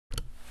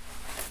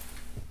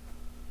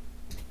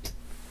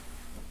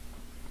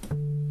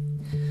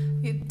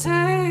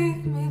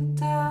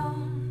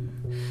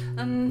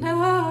a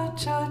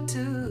notch or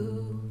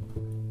two.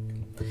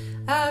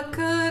 I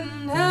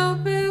couldn't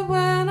help it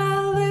when I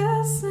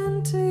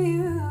listened to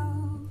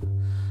you.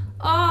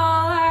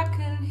 All I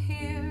can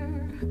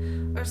hear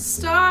are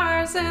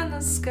stars in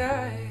the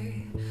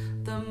sky,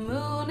 the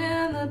moon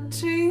and the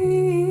trees.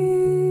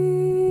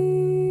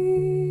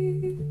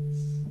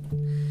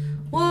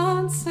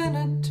 Once in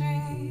a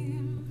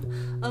dream,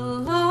 a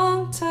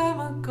long time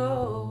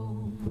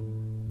ago,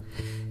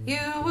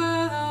 you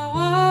were the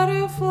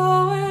water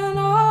flowing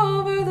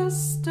over the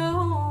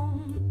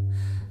stone.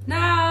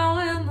 Now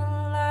in the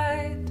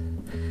light,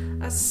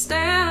 I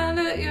stand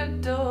at your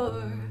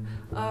door.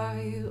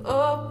 Are you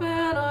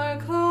open or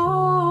closed?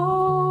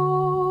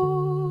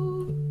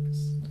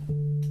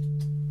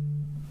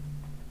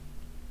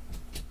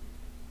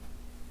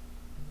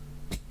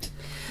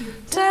 You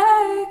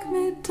take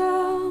me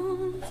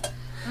down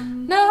a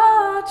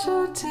notch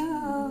or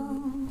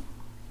two.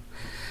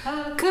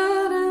 I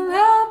couldn't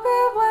help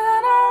it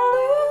when I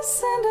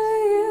listened to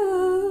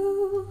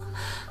you.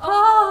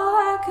 All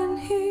I can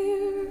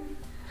hear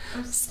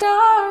are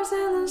stars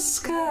in the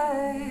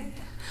sky,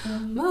 the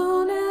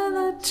moon and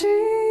the trees.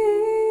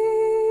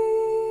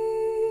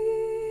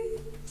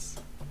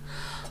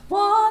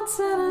 Once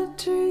in a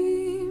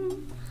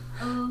dream,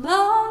 a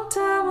long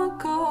time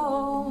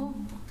ago,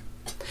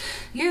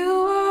 you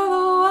were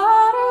the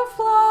water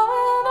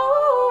flowing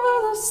over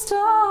the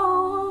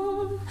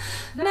stone.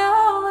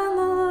 Now in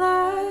the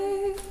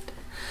light,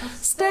 I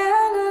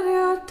stand at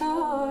your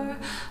door.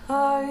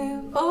 Are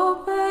you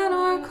open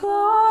or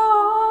closed?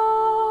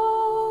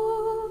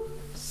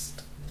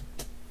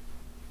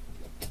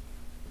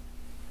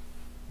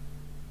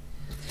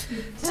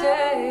 You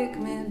take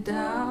me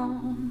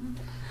down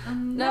a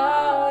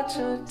notch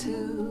or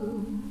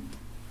two.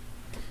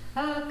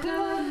 I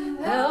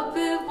couldn't help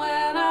it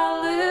when I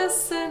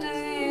listened to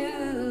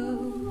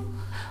you.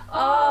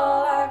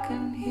 All I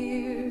can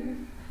hear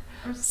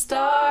are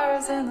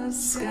stars in the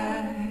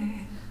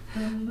sky,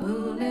 the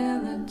moon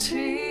and the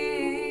trees.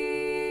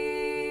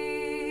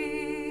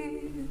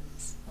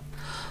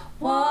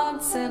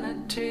 Once in a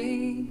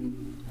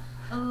dream,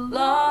 a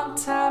long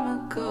time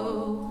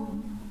ago,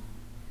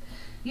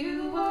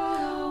 you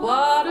were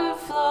water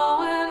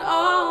flowing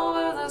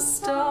over the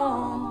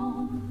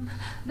stone.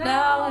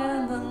 Now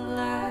in the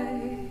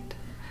light,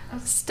 I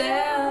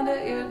stand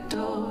at your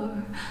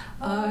door.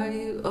 Are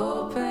you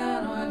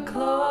open or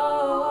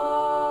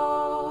closed?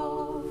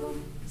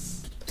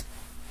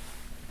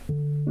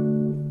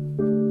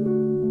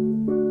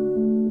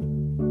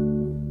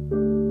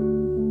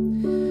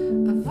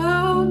 I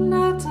vowed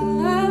not to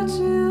let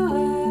you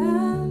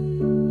in.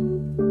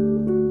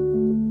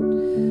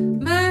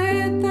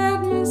 Made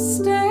that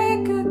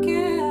mistake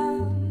again.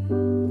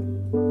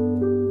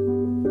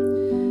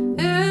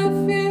 If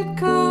you'd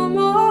come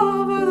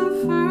over the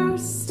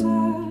first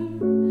time,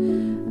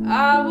 I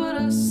would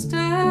have stayed.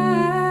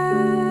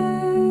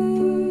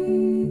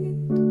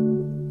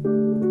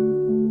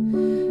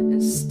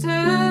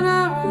 Instead, I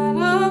ran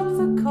up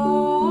the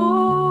coast,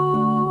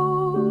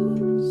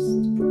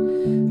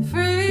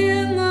 free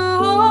in the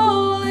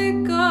Holy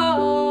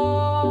Ghost.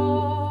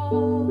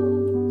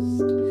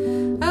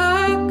 I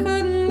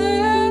couldn't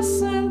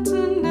listen to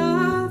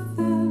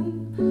nothing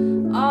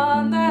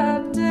on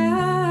that day.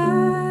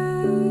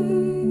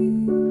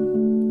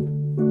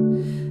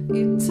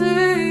 You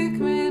take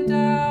me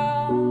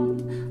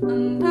down a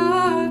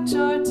notch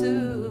or two.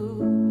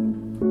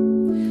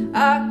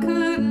 I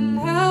couldn't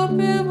help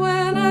it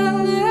when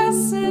I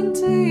listened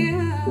to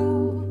you.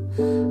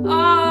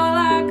 All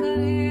I could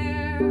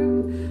hear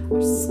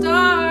were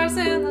stars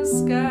in the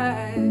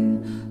sky,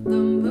 the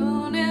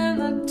moon and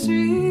the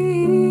trees.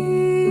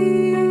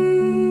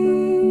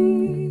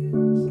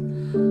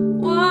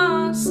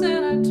 Once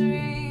in a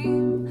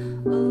dream,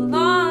 a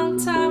long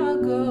time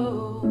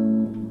ago,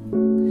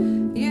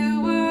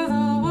 you were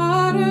the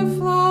water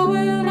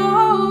flowing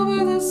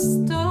over the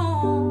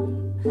stone.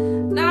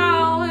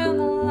 Now in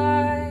the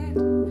light,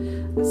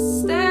 I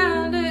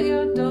stand at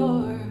your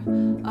door.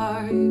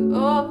 Are you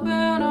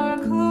open or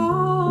closed?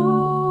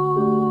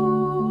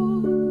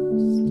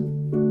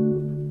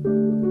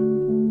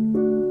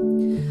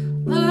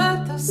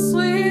 Let the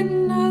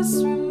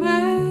sweetness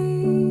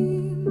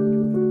remain.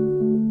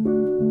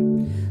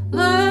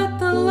 Let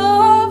the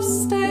love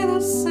stay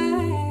the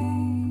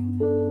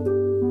same.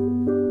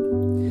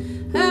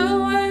 And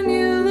when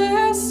you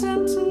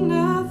listen to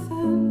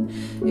nothing,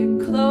 you're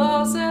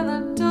closing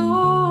the door.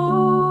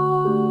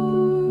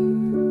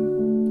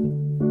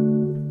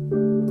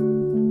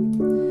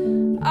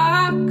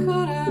 I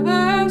could have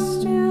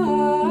asked you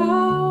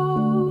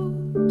out.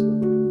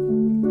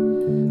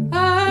 I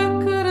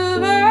could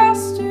have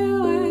asked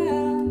you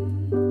in.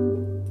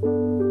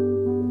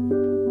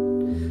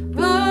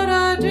 But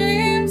our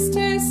dreams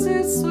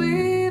tasted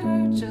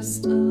sweeter,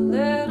 just a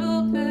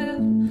little bit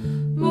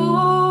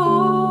more.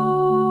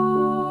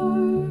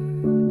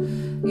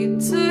 You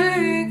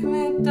take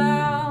me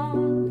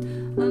down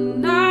a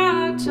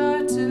notch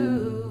or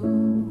two.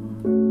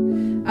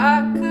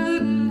 I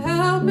couldn't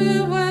help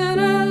it when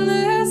I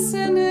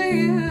listened to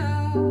you.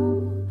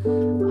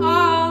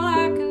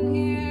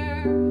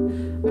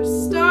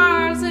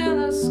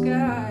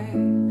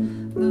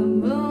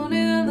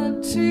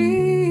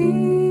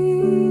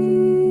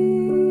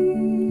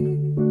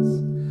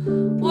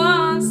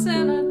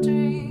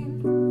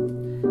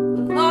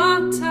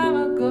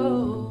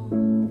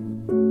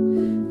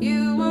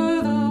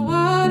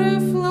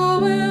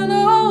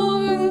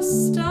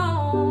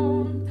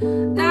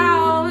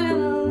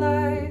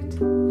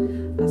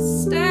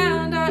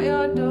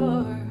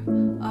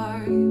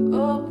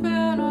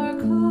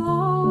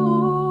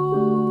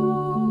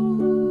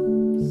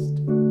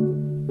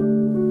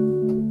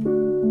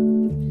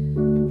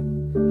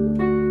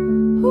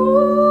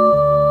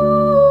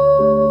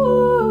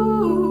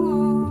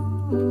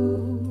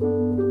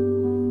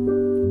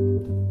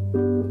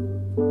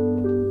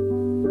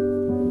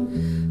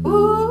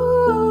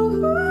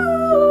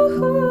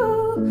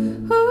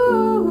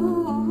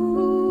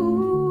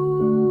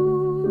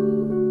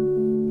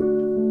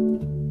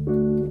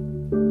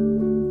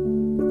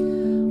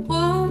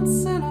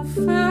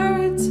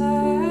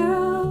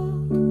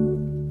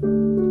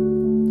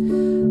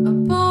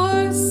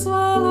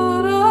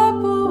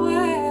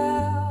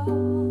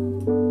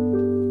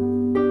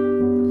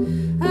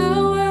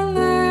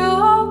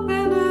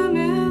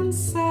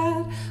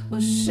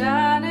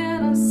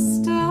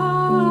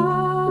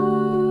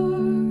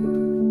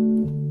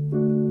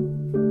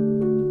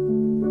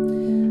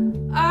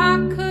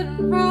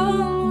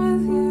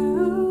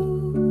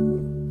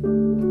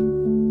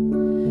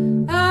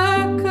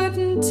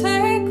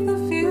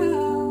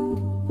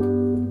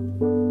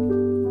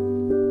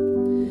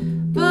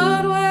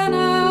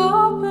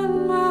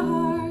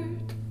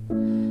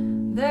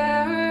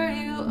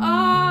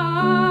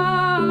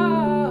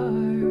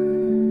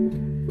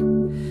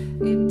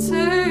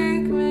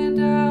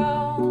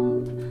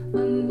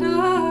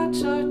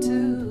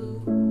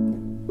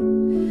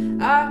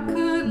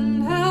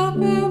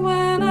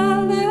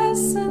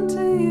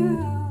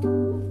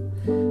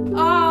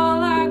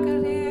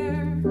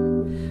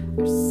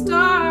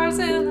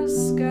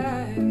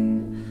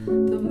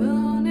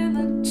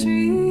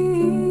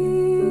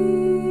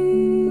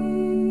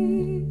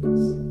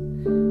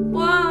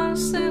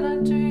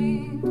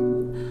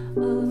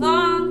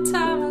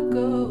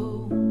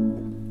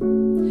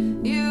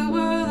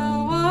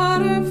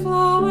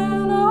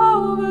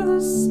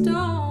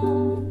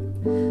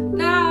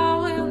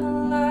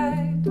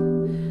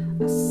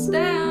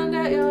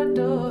 at your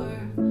door.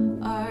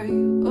 Are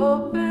you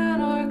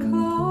open or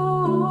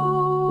closed?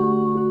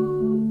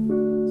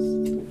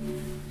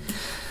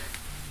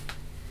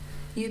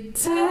 You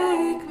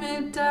take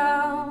me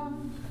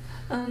down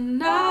a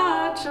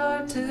notch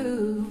or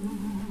two.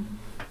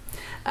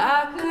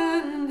 I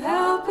couldn't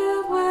help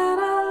it when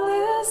I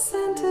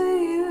listened to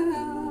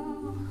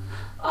you.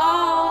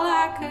 All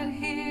I could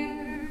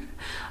hear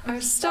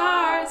are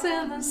stars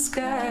in the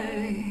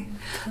sky,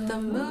 the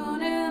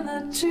moon in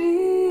the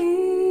trees.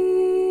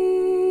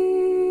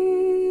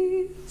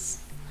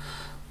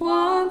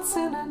 Once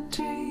in a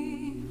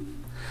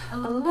dream, a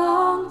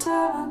long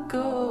time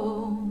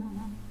ago,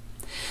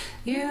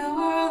 you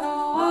were the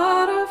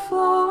water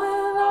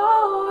flowing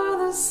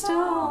over the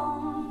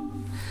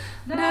stone.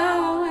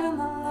 Now in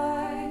the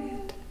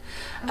light,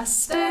 I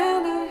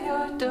stand at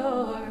your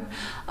door.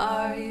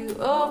 Are you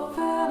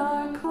open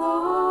or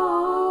closed?